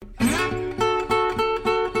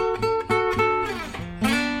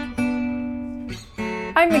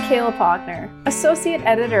I'm Michaela Faulkner, Associate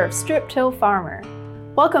Editor of Strip Till Farmer.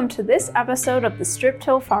 Welcome to this episode of the Strip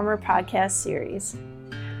Till Farmer podcast series.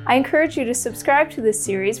 I encourage you to subscribe to this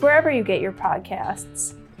series wherever you get your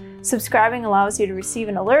podcasts. Subscribing allows you to receive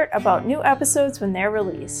an alert about new episodes when they're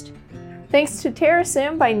released. Thanks to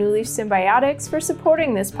TerraSym by New Leaf Symbiotics for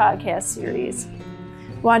supporting this podcast series.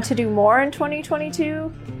 Want to do more in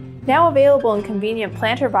 2022? Now available in convenient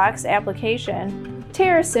planter box application,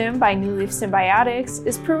 TerraSym by New Leaf Symbiotics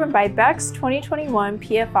is proven by Beck's 2021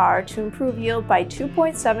 PFR to improve yield by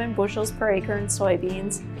 2.7 bushels per acre in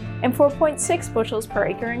soybeans and 4.6 bushels per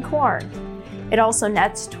acre in corn. It also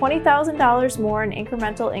nets $20,000 more in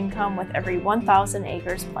incremental income with every 1,000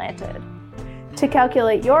 acres planted. To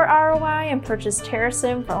calculate your ROI and purchase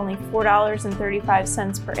TerraSym for only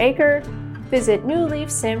 $4.35 per acre, visit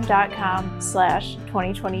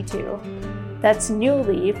newleafsym.com/2022. That's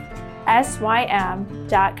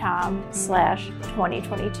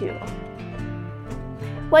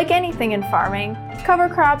newleafsym.com/2022. Like anything in farming, cover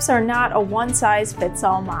crops are not a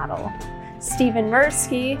one-size-fits-all model. Stephen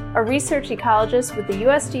Mirsky, a research ecologist with the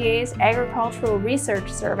USDA's Agricultural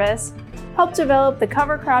Research Service, helped develop the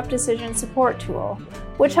Cover Crop Decision Support Tool,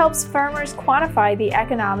 which helps farmers quantify the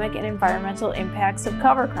economic and environmental impacts of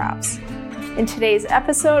cover crops. In today's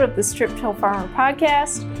episode of the Strip Till Farmer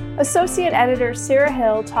podcast, Associate Editor Sarah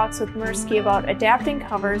Hill talks with Mirsky about adapting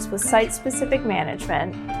covers with site-specific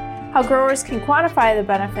management, how growers can quantify the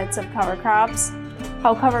benefits of cover crops,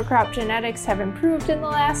 how cover crop genetics have improved in the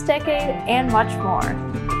last decade, and much more.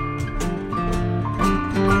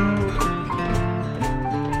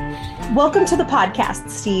 Welcome to the podcast,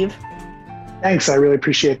 Steve. Thanks. I really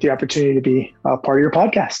appreciate the opportunity to be a part of your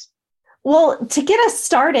podcast. Well, to get us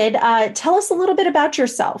started, tell us a little bit about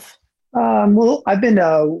yourself. Well, I've been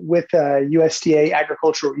with USDA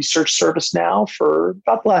Agricultural Research Service now for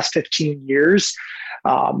about the last 15 years.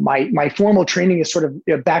 My formal training is sort of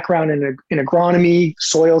a background in agronomy,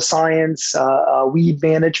 soil science, weed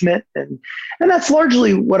management, and that's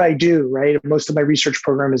largely what I do. Right, most of my research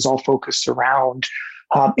program is all focused around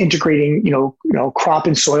integrating, crop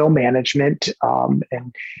and soil management,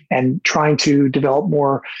 and trying to develop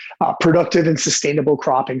more productive and sustainable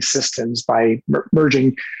cropping systems by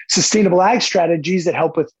merging sustainable ag strategies that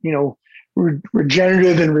help with,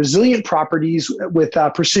 regenerative and resilient properties with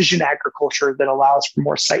precision agriculture that allows for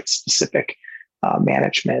more site-specific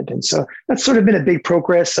management. And so that's sort of been a big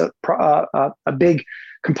progress, a big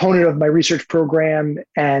component of my research program,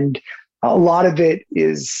 and a lot of it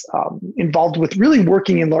is involved with really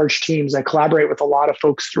working in large teams. I collaborate with a lot of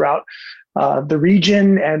folks throughout the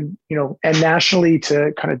region and nationally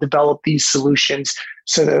to kind of develop these solutions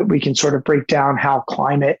so that we can sort of break down how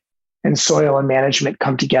climate and soil and management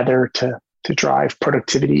come together to drive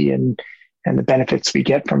productivity and the benefits we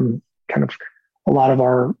get from kind of a lot of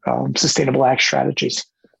our sustainable ag strategies.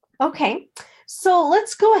 Okay. So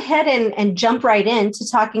let's go ahead and jump right into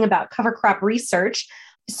talking about cover crop research.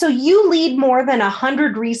 So you lead more than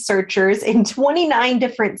 100 researchers in 29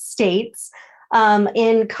 different states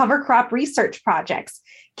in cover crop research projects.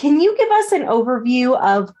 Can you give us an overview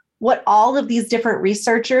of what all of these different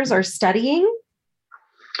researchers are studying?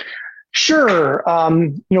 Sure.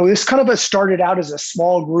 This kind of started out as a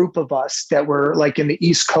small group of us that were like in the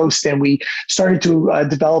East Coast, and we started to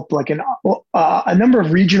develop like a number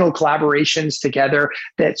of regional collaborations together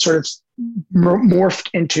that sort of morphed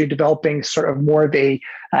into developing sort of more of a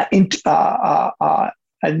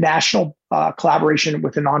national collaboration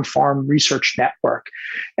with an on-farm research network.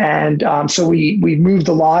 And so we moved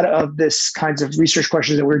a lot of this kinds of research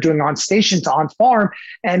questions that we were doing on station to on-farm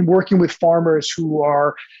and working with farmers who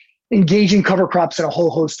are engaging cover crops in a whole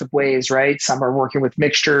host of ways, right? Some are working with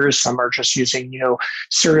mixtures, some are just using,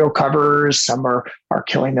 cereal covers, some are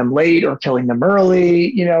killing them late or killing them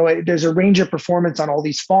early. There's a range of performance on all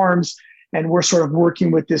these farms, and we're sort of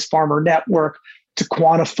working with this farmer network to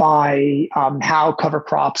quantify how cover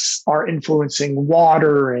crops are influencing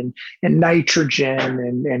water and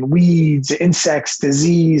nitrogen and weeds, insects,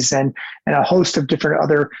 disease, and a host of different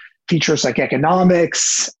other features like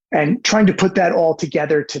economics, and trying to put that all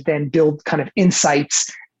together to then build kind of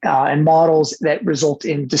insights and models that result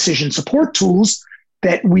in decision support tools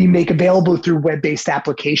that we make available through web-based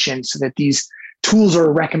applications, so that these tools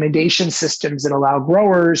are recommendation systems that allow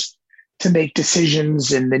growers to make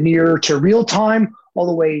decisions in the near to real time, all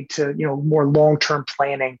the way to more long-term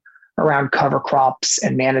planning around cover crops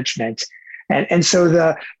and management. And so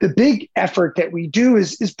the big effort that we do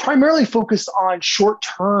is primarily focused on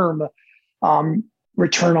short-term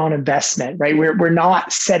return on investment, right? We're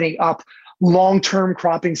not setting up long-term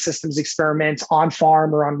cropping systems experiments on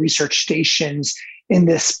farm or on research stations in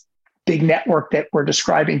this big network that we're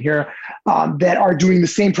describing here, that are doing the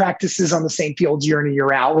same practices on the same fields year in and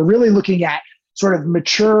year out. We're really looking at sort of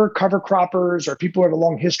mature cover croppers or people who have a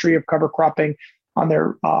long history of cover cropping on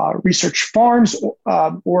their research farms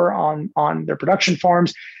or on their production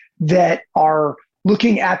farms that are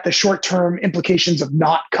looking at the short-term implications of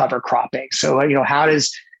not cover cropping. So, how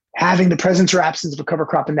does having the presence or absence of a cover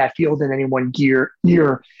crop in that field in any one year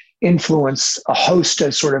influence a host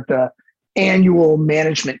of sort of the annual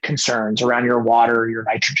management concerns around your water, your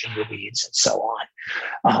nitrogen, your weeds, and so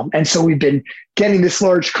on. And so we've been getting this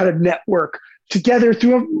large kind of network together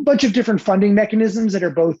through a bunch of different funding mechanisms that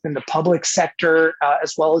are both in the public sector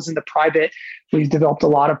as well as in the private. We've developed a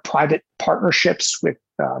lot of private partnerships with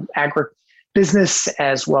agribusiness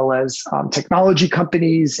as well as technology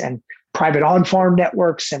companies and private on-farm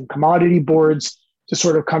networks and commodity boards to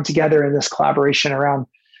sort of come together in this collaboration around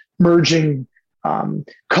merging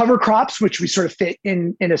cover crops, which we sort of fit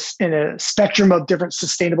in a spectrum of different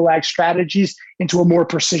sustainable ag strategies, into a more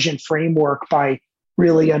precision framework by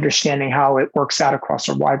really understanding how it works out across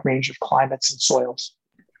a wide range of climates and soils.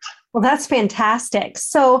 Well, that's fantastic.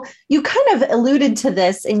 So you kind of alluded to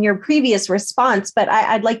this in your previous response, but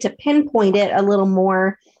I'd like to pinpoint it a little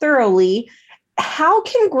more thoroughly. How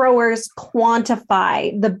can growers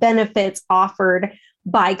quantify the benefits offered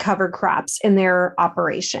by cover crops in their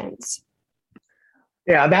operations?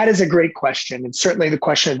 Yeah, that is a great question. It's certainly the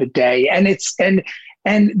question of the day. And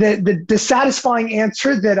the satisfying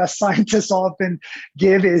answer that scientists often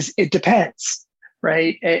give is it depends,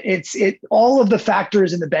 right? All of the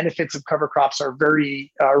factors and the benefits of cover crops are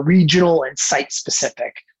very regional and site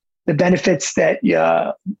specific. The benefits that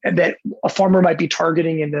a farmer might be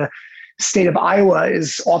targeting in the state of Iowa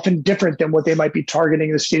is often different than what they might be targeting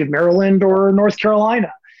in the state of Maryland or North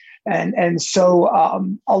Carolina. And so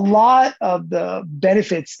a lot of the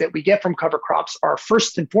benefits that we get from cover crops are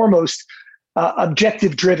first and foremost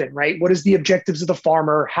objective driven, right? What is the objectives of the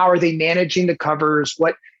farmer? How are they managing the covers?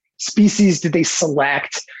 What species did they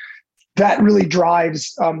select? That really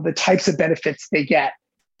drives the types of benefits they get.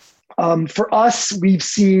 For us, we've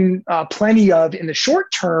seen plenty of, in the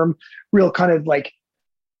short term, real kind of like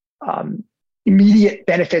immediate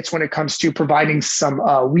benefits when it comes to providing some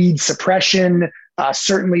weed suppression.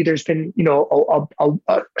 Certainly, there's been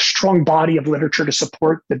a strong body of literature to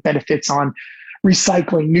support the benefits on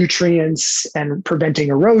recycling nutrients and preventing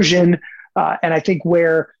erosion. And I think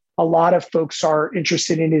where a lot of folks are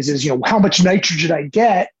interested in is how much nitrogen I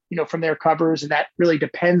get from their covers, and that really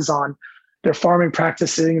depends on their farming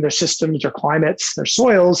practices, their systems, their climates, their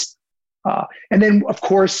soils. And then, of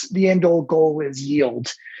course, the end all goal is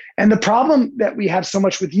yield. And the problem that we have so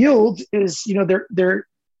much with yield is, their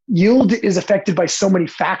yield is affected by so many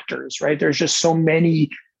factors, right? There's just so many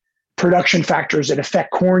production factors that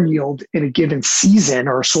affect corn yield in a given season,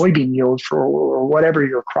 or soybean yield or whatever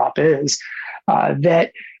your crop is,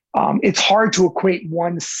 that it's hard to equate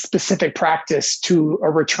one specific practice to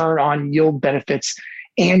a return on yield benefits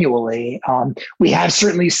annually. We have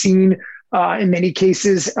certainly seen in many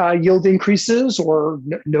cases yield increases or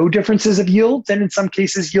no differences of yields, and in some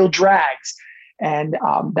cases yield drags. And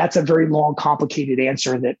that's a very long, complicated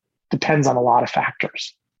answer that depends on a lot of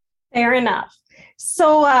factors. Fair enough.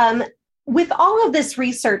 So with all of this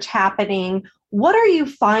research happening, what are you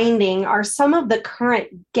finding are some of the current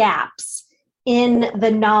gaps in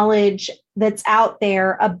the knowledge that's out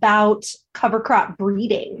there about cover crop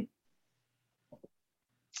breeding?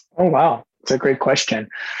 Oh, wow. That's a great question.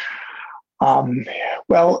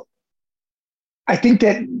 Well, I think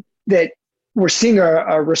that we're seeing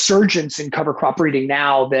a resurgence in cover crop breeding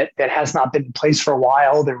now that has not been in place for a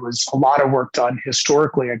while. There was a lot of work done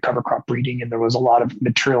historically on cover crop breeding, and there was a lot of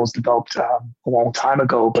materials developed a long time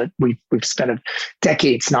ago, but we've spent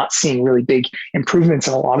decades not seeing really big improvements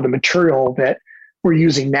in a lot of the material that we're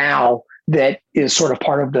using now that is sort of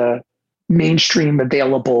part of the mainstream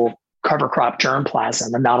available cover crop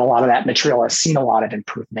germplasm, and not a lot of that material has seen a lot of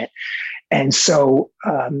improvement. And so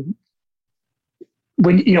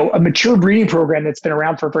when a mature breeding program that's been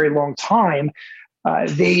around for a very long time,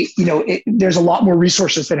 there's a lot more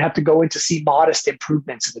resources that have to go in to see modest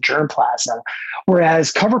improvements in the germplasm,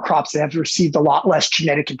 whereas cover crops that have received a lot less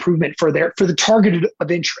genetic improvement for the targeted of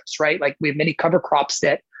interest, right? Like we have many cover crops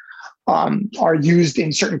that are used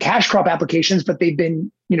in certain cash crop applications, but they've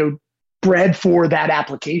been bred for that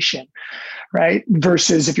application, right?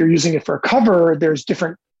 Versus if you're using it for a cover, there's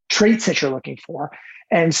different traits that you're looking for.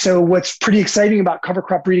 And so what's pretty exciting about cover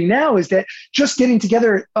crop breeding now is that just getting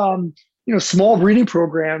together, small breeding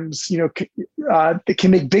programs, that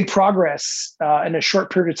can make big progress in a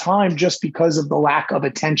short period of time just because of the lack of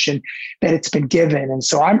attention that it's been given. And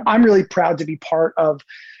so I'm really proud to be part of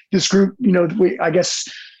this group, I guess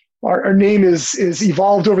our name is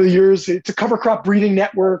evolved over the years. It's a cover crop breeding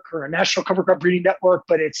network or a national cover crop breeding network,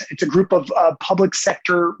 but it's a group of public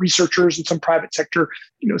sector researchers and some private sector,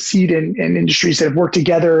 seed and industries that have worked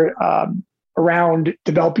together around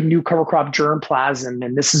developing new cover crop germplasm.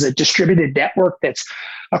 And this is a distributed network that's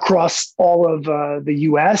across all of the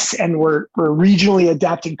U.S. And we're regionally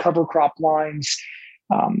adapting cover crop lines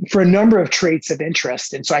for a number of traits of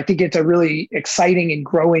interest. And so I think it's a really exciting and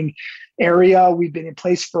growing area. We've been in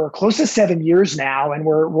place for close to 7 years now, and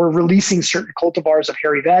we're releasing certain cultivars of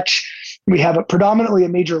hairy vetch. We have predominantly a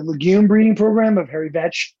major legume breeding program of hairy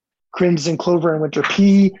vetch, crimson clover, and winter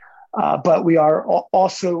pea. But we are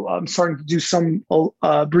also starting to do some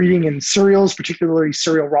breeding in cereals, particularly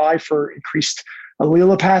cereal rye for increased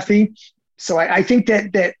allelopathy. So I think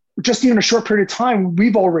that just in a short period of time,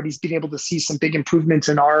 we've already been able to see some big improvements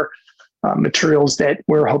in our materials that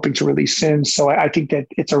we're hoping to release soon. So I think that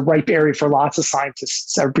it's a ripe area for lots of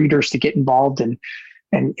scientists, our breeders, to get involved and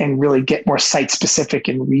really get more site-specific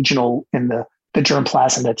and regional in the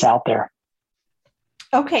germplasm that's out there.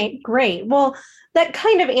 Okay, great. Well, that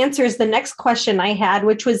kind of answers the next question I had,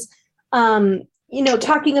 which was,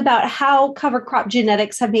 talking about how cover crop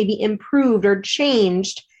genetics have maybe improved or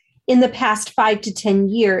changed in the past 5 to 10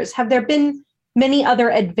 years. Have there been many other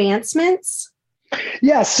advancements?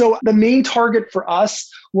 Yeah, so the main target for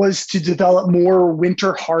us was to develop more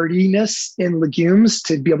winter hardiness in legumes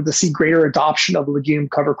to be able to see greater adoption of legume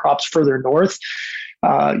cover crops further north.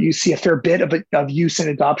 You see a fair bit of use and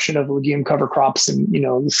adoption of legume cover crops in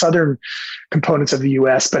the southern components of the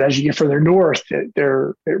U.S. But as you get further north,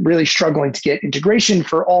 they're really struggling to get integration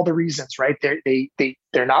for all the reasons, right?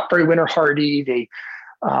 They're not very winter hardy.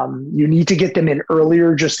 You need to get them in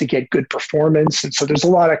earlier just to get good performance, and so there's a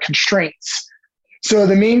lot of constraints. So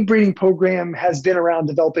the main breeding program has been around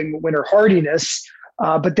developing winter hardiness,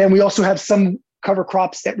 but then we also have some cover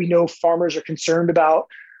crops that we know farmers are concerned about.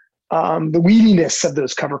 The weediness of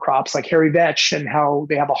those cover crops, like hairy vetch, and how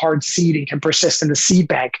they have a hard seed and can persist in the seed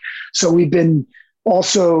bank. So we've been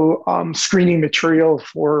also screening material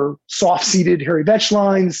for soft-seeded hairy vetch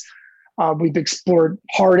lines. We've explored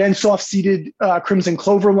hard and soft-seeded crimson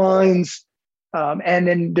clover lines. And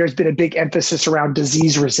then there's been a big emphasis around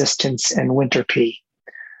disease resistance and winter pea.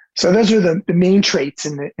 So those are the main traits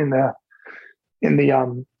in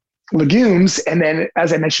the legumes. And then,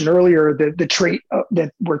 as I mentioned earlier, the trait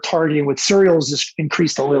that we're targeting with cereals is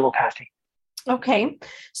increased allelopathy. Okay.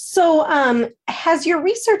 So has your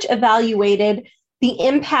research evaluated the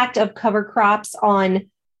impact of cover crops on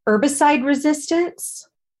herbicide resistance?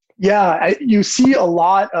 Yeah, you see a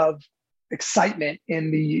lot of excitement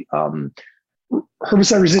in the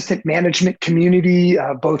herbicide-resistant management community,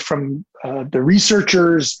 both from the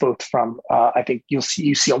researchers, both from I think you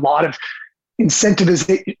see a lot of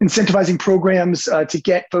incentivizing programs to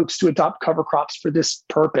get folks to adopt cover crops for this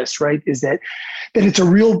purpose. Right? Is that it's a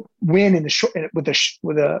real win in the short with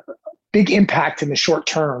a big impact in the short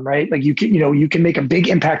term. Right? Like you can make a big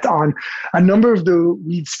impact on a number of the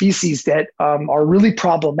weed species that are really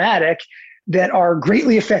problematic, that are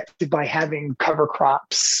greatly affected by having cover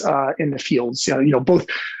crops in the fields. Both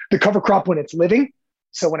the cover crop when it's living.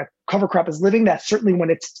 So when a cover crop is living, that's certainly when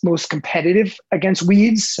it's most competitive against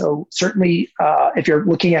weeds. So certainly if you're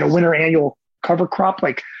looking at a winter annual cover crop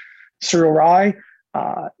like cereal rye,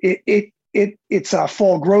 its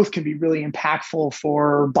fall growth can be really impactful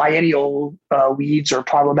for biennial weeds or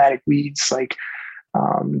problematic weeds like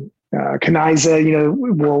Caniza,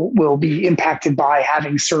 will be impacted by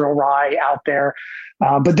having cereal rye out there.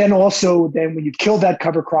 But then when you've killed that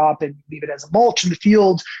cover crop and leave it as a mulch in the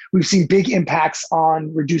field, we've seen big impacts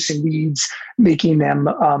on reducing weeds, making them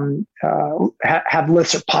have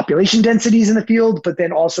lesser population densities in the field, but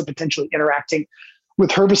then also potentially interacting with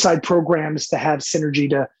herbicide programs to have synergy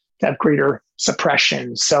to have greater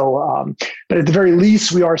suppression. So, but at the very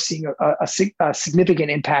least, we are seeing a significant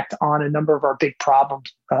impact on a number of our big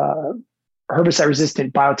problems,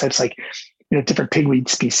 herbicide-resistant biotypes like different pigweed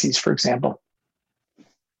species, for example.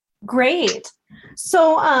 Great.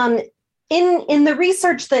 So, in the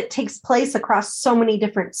research that takes place across so many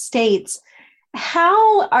different states,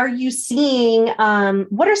 how are you seeing?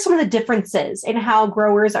 What are some of the differences in how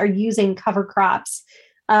growers are using cover crops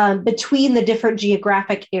between the different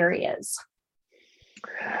geographic areas?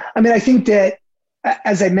 I mean, I think that,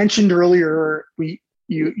 as I mentioned earlier,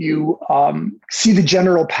 you see the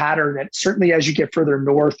general pattern that certainly as you get further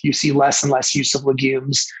north, you see less and less use of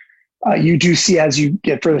legumes. You do see, as you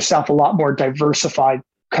get further south, a lot more diversified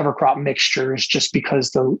cover crop mixtures, just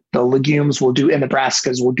because the legumes will do, and the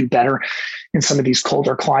brassicas will do better in some of these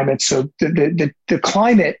colder climates. So the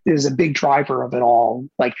climate is a big driver of it all.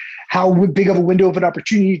 Like, how big of a window of an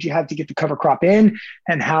opportunity do you have to get the cover crop in,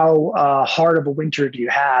 and how hard of a winter do you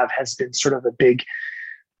have, has been sort of a big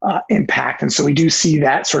impact. And so we do see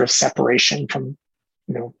that sort of separation from,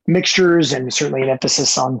 mixtures, and certainly an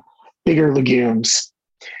emphasis on bigger legumes.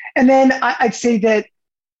 And then I'd say that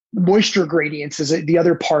moisture gradients is the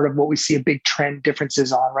other part of what we see a big trend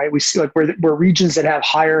differences on, right? We see like where regions that have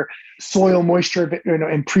higher soil moisture,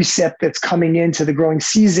 and precip that's coming into the growing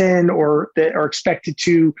season, or that are expected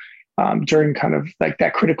to during kind of like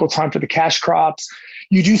that critical time for the cash crops,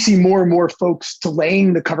 you do see more and more folks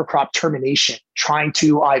delaying the cover crop termination, trying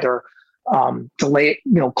to either delay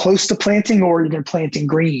it, close to planting, or even planting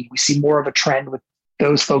green. We see more of a trend with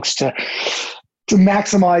those folks to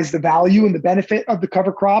maximize the value and the benefit of the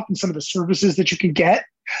cover crop and some of the services that you can get,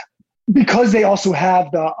 because they also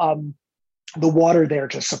have the water there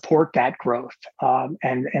to support that growth.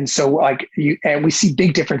 And so and we see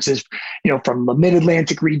big differences, from the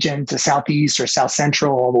mid-Atlantic region to Southeast or South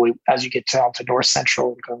Central, all the way as you get down to North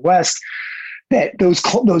Central and go west, that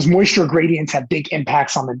those moisture gradients have big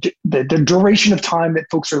impacts on the duration of time that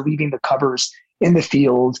folks are leaving the covers in the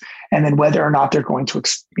field, and then whether or not they're going to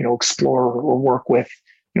explore or work with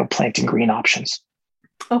planting green options.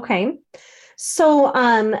 Okay, so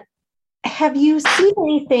have you seen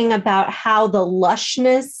anything about how the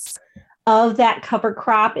lushness of that cover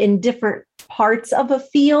crop in different parts of a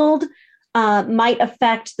field might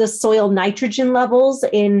affect the soil nitrogen levels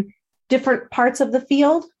in different parts of the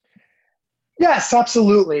field? Yes,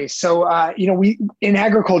 absolutely. So, we in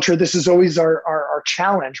agriculture, this is always our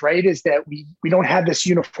challenge, right? Is that we don't have this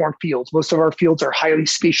uniform fields. Most of our fields are highly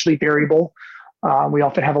spatially variable. We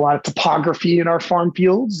often have a lot of topography in our farm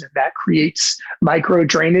fields, and that creates micro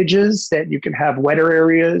drainages that you can have wetter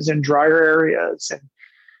areas and drier areas,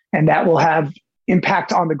 and that will have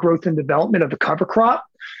impact on the growth and development of the cover crop,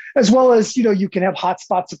 as well as, you can have hot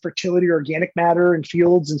spots of fertility or organic matter in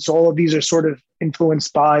fields. And so all of these are sort of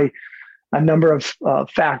influenced by a number of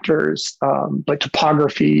factors, but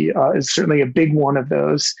topography is certainly a big one of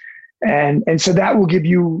those. And so that will give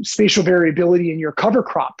you spatial variability in your cover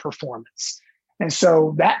crop performance. And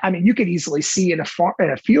so that, you could easily see in a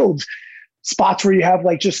field spots where you have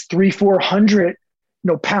like just 300-400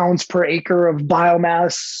 pounds per acre of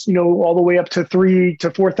biomass, all the way up to 3,000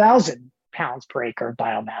 to 4,000 pounds per acre of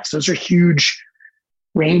biomass. Those are huge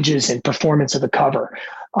ranges in performance of the cover.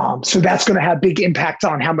 So that's going to have big impact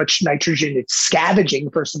on how much nitrogen it's scavenging,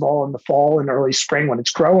 first of all, in the fall and early spring when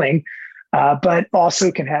it's growing, but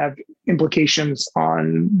also can have implications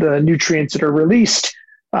on the nutrients that are released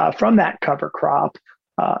from that cover crop,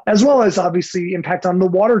 as well as obviously impact on the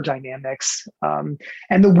water dynamics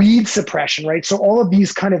and the weed suppression, right? So all of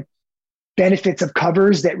these kind of benefits of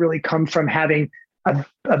covers that really come from having a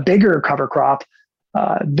bigger cover crop,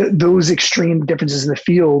 those extreme differences in the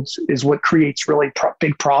fields is what creates really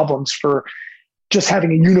big problems for just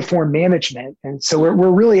having a uniform management. And so we're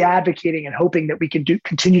really advocating and hoping that we can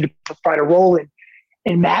continue to provide a role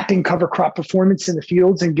in mapping cover crop performance in the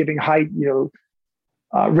fields and giving high,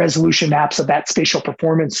 resolution maps of that spatial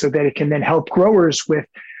performance, so that it can then help growers with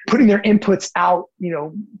putting their inputs out,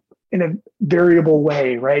 in a variable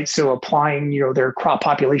way, right? So applying, their crop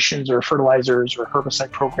populations or fertilizers or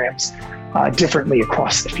herbicide programs differently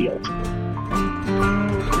across the field.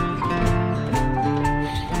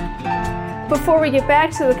 Before we get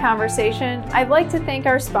back to the conversation, I'd like to thank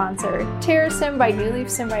our sponsor, TerraSym by New Leaf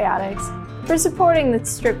Symbiotics, for supporting the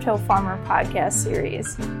Strip Till Farmer podcast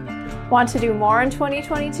series. Want to do more in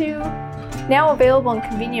 2022? Now available in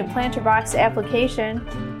convenient planter box application,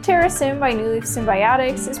 TerraSym by New Leaf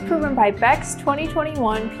Symbiotics is proven by Beck's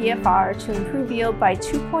 2021 PFR to improve yield by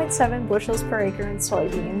 2.7 bushels per acre in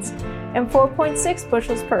soybeans and 4.6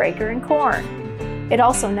 bushels per acre in corn. It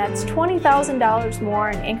also nets $20,000 more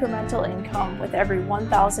in incremental income with every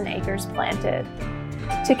 1,000 acres planted.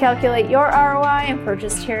 To calculate your ROI and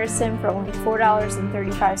purchase TerraSym for only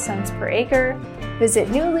 $4.35 per acre, visit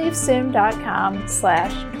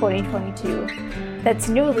newleafsym.com/2022. That's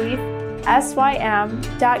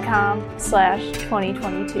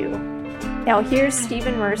newleafsym.com/2022. Now here's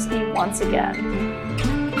Stephen Mirsky once again.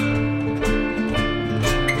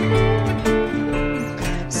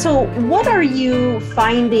 So what are you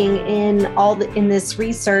finding in this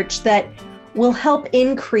research that will help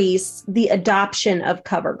increase the adoption of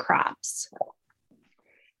cover crops?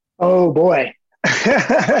 Oh boy,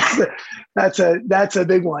 that's a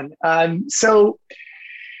big one. So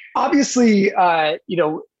obviously,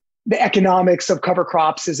 the economics of cover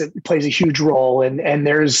crops plays a huge role, and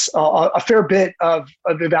there's a fair bit of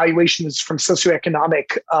evaluations from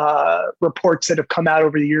socioeconomic reports that have come out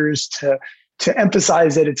over the years to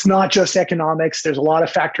emphasize that it's not just economics. There's a lot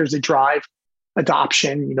of factors that drive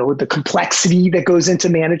adoption. The complexity that goes into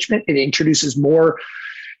management, it introduces more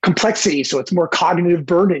complexity, so it's more cognitive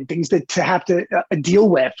burden, things that to have to deal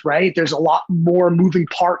with, right? There's a lot more moving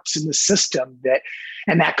parts in the system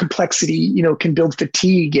and that complexity, can build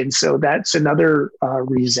fatigue, and so that's another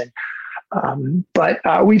reason.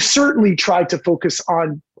 But we've certainly tried to focus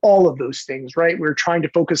on all of those things, right? We're trying to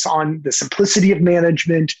focus on the simplicity of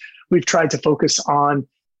management. We've tried to focus on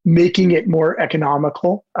making it more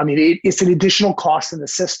economical. I mean, it's an additional cost in the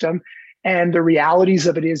system. And the realities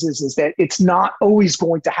of it is that it's not always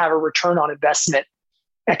going to have a return on investment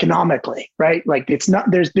economically, right? Like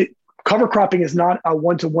cover cropping is not a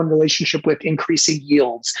one-to-one relationship with increasing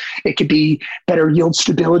yields. It could be better yield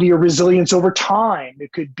stability or resilience over time.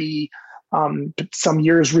 It could be some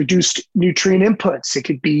years reduced nutrient inputs. It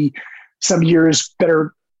could be some years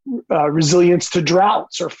better resilience to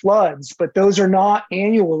droughts or floods, but those are not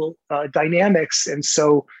annual dynamics. And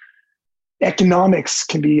so economics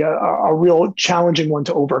can be a real challenging one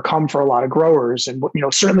to overcome for a lot of growers. And,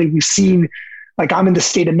 certainly we've seen, like I'm in the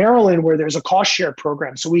state of Maryland where there's a cost share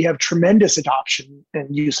program. So we have tremendous adoption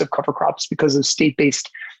and use of cover crops because of state-based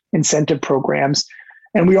incentive programs.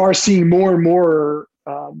 And we are seeing more and more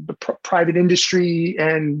the private industry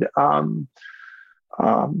and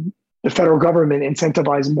the federal government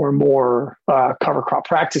incentivize more and more cover crop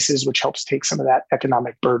practices, which helps take some of that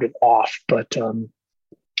economic burden off. But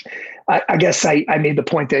I guess I made the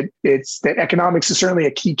point that that economics is certainly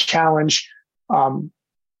a key challenge.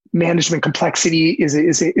 Management complexity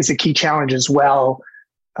is a key challenge as well.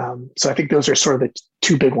 So I think those are sort of the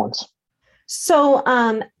two big ones. So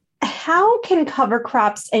how can cover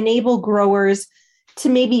crops enable growers to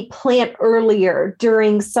maybe plant earlier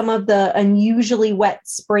during some of the unusually wet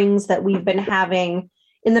springs that we've been having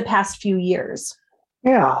in the past few years?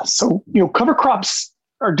 Yeah. So, cover crops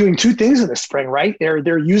are doing two things in the spring, right?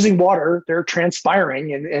 They're using water, they're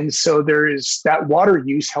transpiring. And so there is that water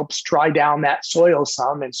use helps dry down that soil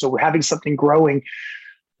some. And so having something growing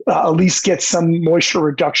at least gets some moisture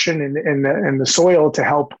reduction in the soil to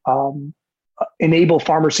help enable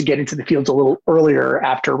farmers to get into the fields a little earlier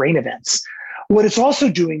after rain events. What it's also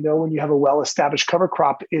doing, though, when you have a well-established cover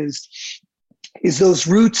crop is those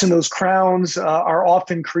roots and those crowns are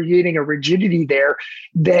often creating a rigidity there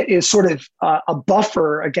that is sort of a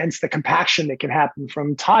buffer against the compaction that can happen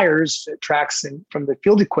from tires, tracks, and from the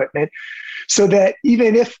field equipment. So that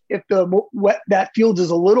even if that field is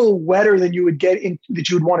a little wetter than you would get in, that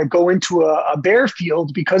you would want to go into a bare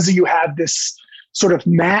field, because you have this sort of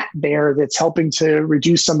mat there that's helping to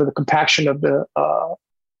reduce some of the compaction of the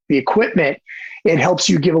equipment, it helps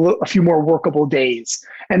you give a few more workable days.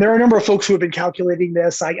 And there are a number of folks who have been calculating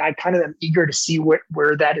this. I kind of am eager to see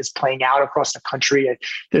where that is playing out across the country.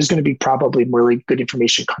 There's going to be probably really good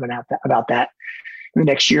information coming out about that in the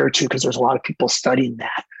next year or two, because there's a lot of people studying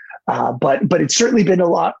that. But it's certainly been a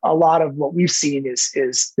lot of what we've seen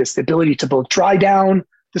is this ability to both dry down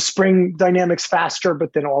the spring dynamics faster,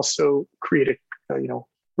 but then also create a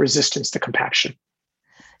resistance to compaction.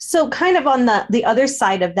 So kind of on the other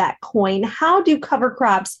side of that coin, how do cover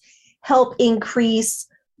crops help increase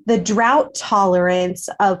the drought tolerance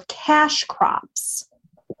of cash crops?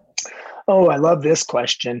 Oh, I love this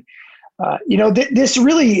question. This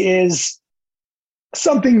really is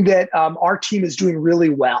something that our team is doing really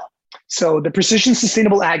well. So the Precision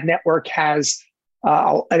Sustainable Ag Network has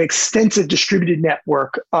an extensive distributed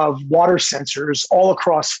network of water sensors all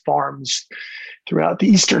across farms throughout the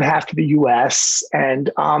eastern half of the U.S. and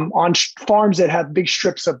on farms that have big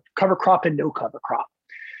strips of cover crop and no cover crop.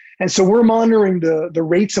 And so we're monitoring the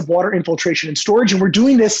rates of water infiltration and storage, and we're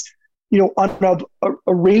doing this, on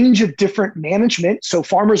a range of different management. So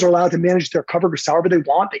farmers are allowed to manage their covers however they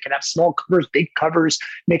want. They can have small covers, big covers,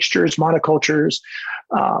 mixtures, monocultures,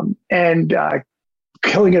 and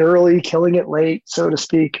killing it early, killing it late, so to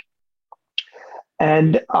speak.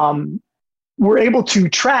 And we're able to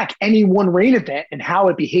track any one rain event and how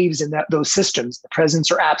it behaves in those systems, the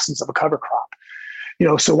presence or absence of a cover crop.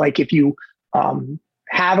 So like if you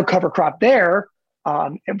have a cover crop there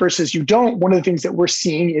versus you don't, one of the things that we're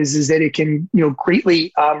seeing is that it can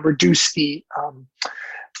greatly reduce the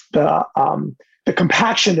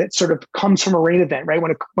compaction that sort of comes from a rain event, right?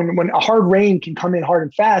 When a hard rain can come in hard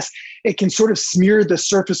and fast, it can sort of smear the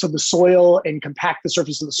surface of the soil and compact the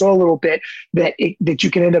surface of the soil a little bit, that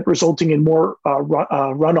you can end up resulting in more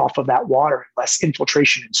runoff of that water, less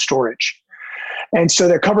infiltration and storage. And so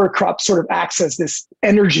the cover crop sort of acts as this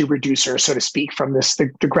energy reducer, so to speak, from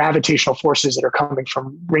the gravitational forces that are coming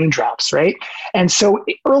from raindrops, right? And so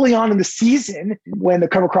early on in the season, when the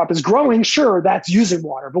cover crop is growing, sure, that's using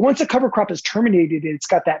water. But once the cover crop is terminated and it's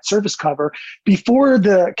got that surface cover, before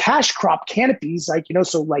the cash crop canopies,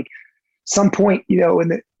 so some point, in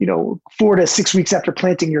the, 4 to 6 weeks after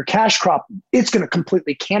planting your cash crop, it's going to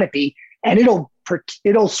completely canopy, and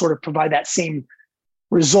it'll sort of provide that same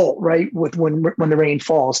result, right, with when the rain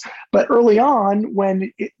falls. But early on,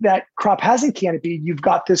 when that crop hasn't canopied, you've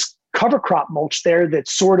got this cover crop mulch there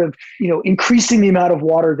that's sort of, increasing the amount of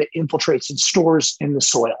water that infiltrates and stores in the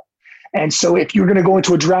soil. And so if you're going to go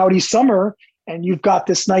into a droughty summer and you've got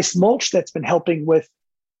this nice mulch that's been helping with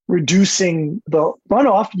reducing the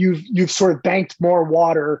runoff, you've sort of banked more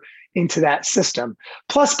water into that system.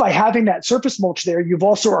 Plus, by having that surface mulch there, you've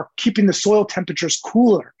also are keeping the soil temperatures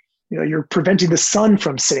cooler. You're preventing the sun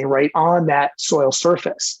from sitting right on that soil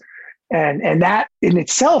surface. And that in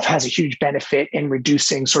itself has a huge benefit in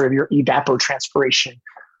reducing sort of your evapotranspiration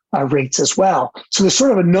rates as well. So there's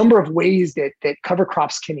sort of a number of ways that cover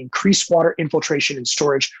crops can increase water infiltration and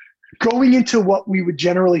storage, going into what we would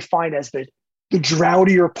generally find as the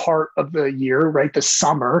droughtier part of the year, right? The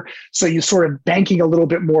summer. So you're sort of banking a little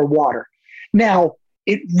bit more water. Now,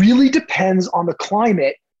 it really depends on the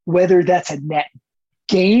climate, whether that's a net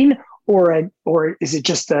gain or is it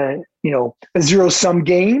just a zero-sum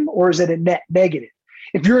game, or is it a net negative?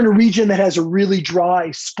 If you're in a region that has a really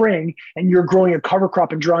dry spring and you're growing a cover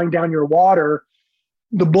crop and drawing down your water,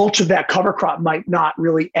 the mulch of that cover crop might not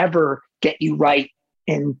really ever get you right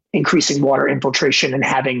in increasing water infiltration and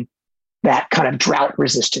having that kind of drought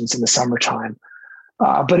resistance in the summertime.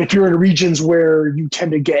 But if you're in regions where you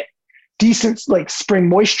tend to get decent spring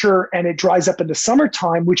moisture and it dries up in the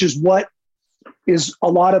summertime, which is what is a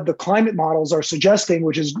lot of the climate models are suggesting,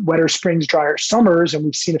 which is wetter springs, drier summers, and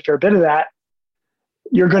we've seen a fair bit of that,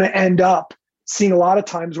 you're going to end up seeing a lot of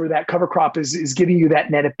times where that cover crop is giving you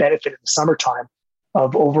that net benefit in the summertime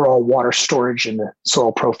of overall water storage in the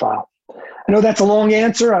soil profile. I know that's a long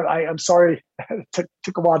answer. I'm sorry it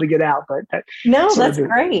took a while to get out, but no, that's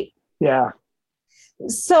great. Yeah.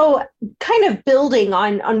 So kind of building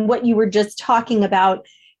on what you were just talking about,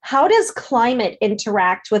 how does climate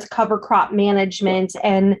interact with cover crop management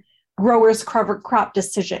and growers' cover crop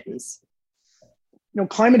decisions?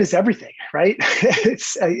 Climate is everything, right?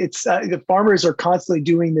 It's the farmers are constantly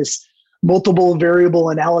doing this multiple variable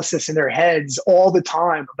analysis in their heads all the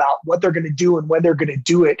time about what they're going to do and when they're going to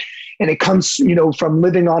do it. And it comes, from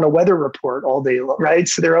living on a weather report all day, right?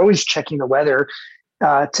 So they're always checking the weather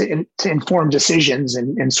to inform decisions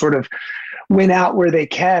and sort of win out where they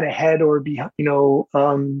can ahead or be,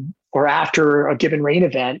 or after a given rain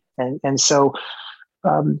event. And so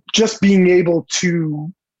just being able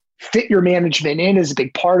to fit your management in is a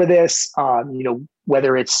big part of this,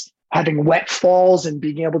 whether it's having wet falls and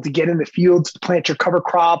being able to get in the fields to plant your cover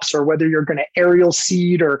crops, or whether you're going to aerial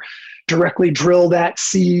seed or directly drill that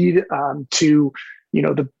seed to,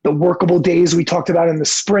 the workable days we talked about in the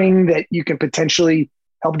spring that you can potentially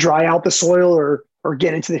help dry out the soil or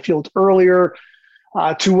get into the field earlier,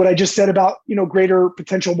 to what I just said about, greater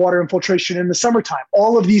potential water infiltration in the summertime.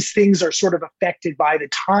 All of these things are sort of affected by the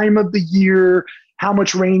time of the year, how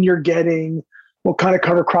much rain you're getting, what kind of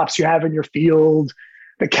cover crops you have in your field,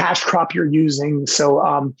 the cash crop you're using.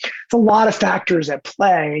 So it's a lot of factors at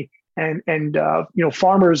play, and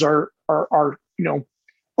farmers are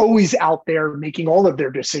always out there making all of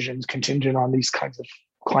their decisions contingent on these kinds of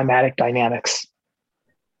climatic dynamics.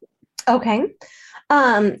 Okay.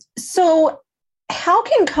 So how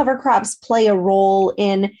can cover crops play a role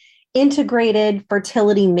in integrated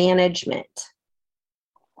fertility management?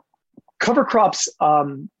 Cover crops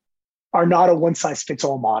are not a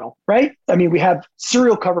one-size-fits-all model, right? I mean, we have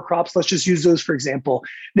cereal cover crops. Let's just use those for example.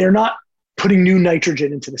 They're not putting new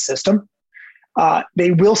nitrogen into the system.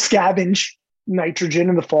 They will scavenge nitrogen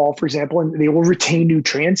in the fall, for example, and they will retain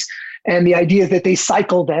nutrients. And the idea is that they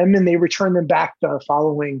cycle them and they return them back the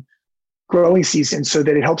following growing season so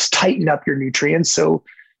that it helps tighten up your nutrients. So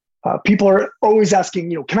people are always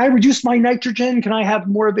asking, can I reduce my nitrogen? Can I have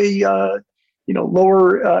more of a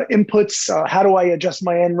lower inputs? How do I adjust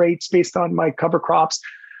my N rates based on my cover crops?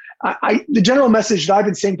 The general message that I've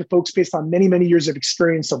been saying to folks based on many, many years of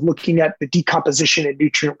experience of looking at the decomposition and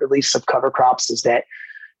nutrient release of cover crops is that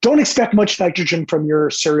don't expect much nitrogen from your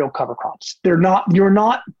cereal cover crops. You're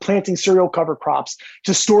not planting cereal cover crops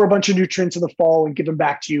to store a bunch of nutrients in the fall and give them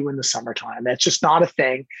back to you in the summertime. That's just not a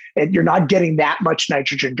thing. And you're not getting that much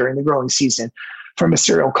nitrogen during the growing season from a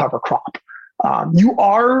cereal cover crop. You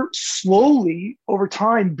are slowly over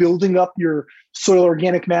time building up your soil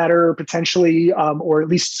organic matter potentially, or at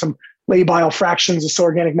least some labile fractions of soil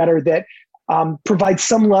organic matter that provide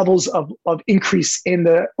some levels of increase in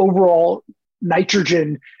the overall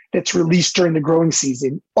nitrogen that's released during the growing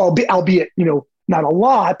season, albeit not a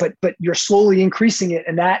lot, but you're slowly increasing it,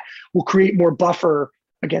 and that will create more buffer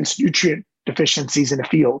against nutrient deficiencies in the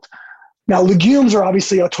field. Now, legumes are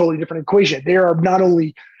obviously a totally different equation. They are not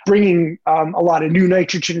only bringing a lot of new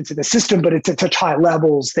nitrogen into the system, but it's at such high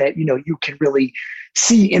levels that you can really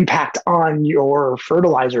see impact on your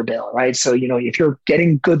fertilizer bill, right? So if you're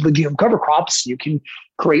getting good legume cover crops, you can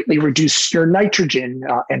greatly reduce your nitrogen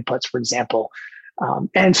inputs, for example.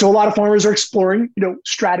 And so a lot of farmers are exploring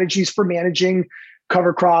strategies for managing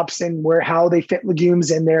cover crops and how they fit legumes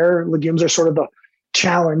in there. Legumes are sort of a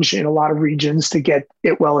challenge in a lot of regions to get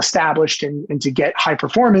it well established and to get high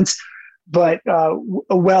performance. But a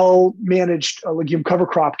well-managed legume cover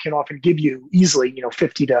crop can often give you easily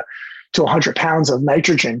 50 to 100 pounds of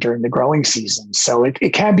nitrogen during the growing season. So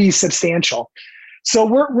it can be substantial. So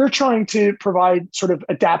we're trying to provide sort of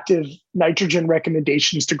adaptive nitrogen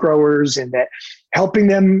recommendations to growers, and that helping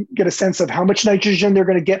them get a sense of how much nitrogen they're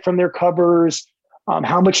going to get from their covers,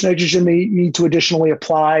 how much nitrogen they need to additionally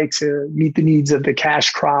apply to meet the needs of the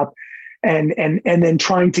cash crop, and then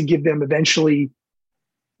trying to give them eventually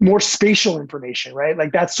more spatial information, right?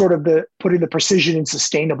 Like that's sort of putting the precision in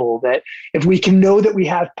sustainable, that if we can know that we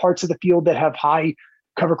have parts of the field that have high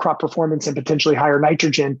cover crop performance and potentially higher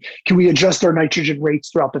nitrogen, can we adjust our nitrogen rates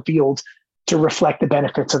throughout the field to reflect the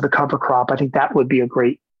benefits of the cover crop? I think that would be a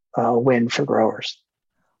great win for growers.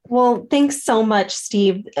 Well, thanks so much,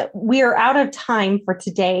 Steve. We are out of time for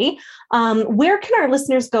today. Where can our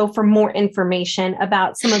listeners go for more information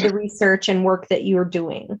about some of the research and work that you're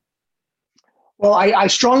doing? Well, I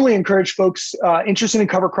strongly encourage folks interested in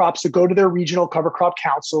cover crops to go to their regional cover crop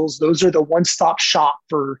councils. Those are the one-stop shop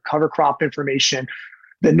for cover crop information.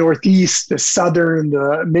 The Northeast, the Southern,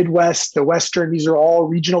 the Midwest, the Western, these are all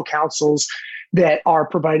regional councils that are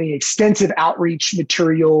providing extensive outreach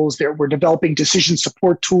materials. We're developing decision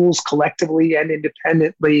support tools collectively and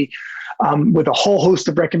independently, with a whole host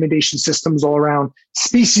of recommendation systems all around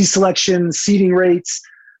species selection, seeding rates.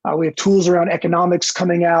 We have tools around economics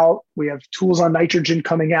coming out. We have tools on nitrogen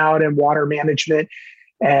coming out and water management.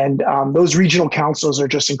 And those regional councils are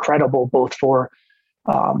just incredible, both for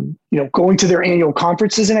going to their annual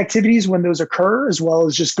conferences and activities when those occur, as well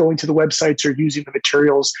as just going to the websites or using the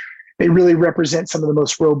materials. They really represent some of the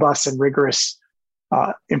most robust and rigorous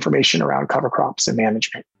information around cover crops and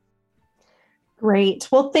management. Great.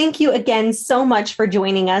 Well, thank you again so much for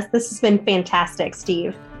joining us. This has been fantastic,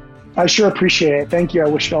 Steve. I sure appreciate it. Thank you. I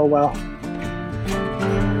wish you all well.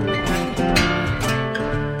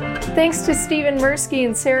 Thanks to Stephen Mirsky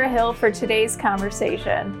and Sarah Hill for today's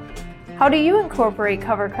conversation. How do you incorporate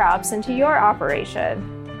cover crops into your operation?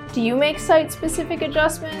 Do you make site-specific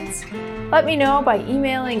adjustments? Let me know by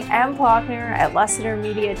emailing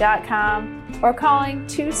mplaukner@lessitermedia.com or calling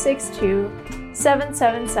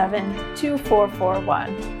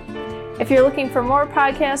 262-777-2441. If you're looking for more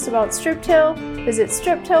podcasts about strip till, visit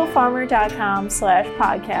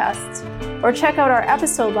striptillfarmer.com/podcasts or check out our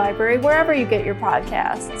episode library wherever you get your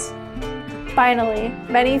podcasts. Finally,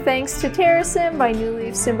 many thanks to TerraSym by New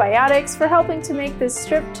Leaf Symbiotics for helping to make this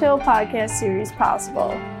Strip Till podcast series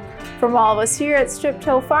possible. From all of us here at Strip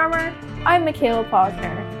Till Farmer, I'm Michaela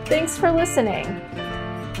Paukner. Thanks for listening.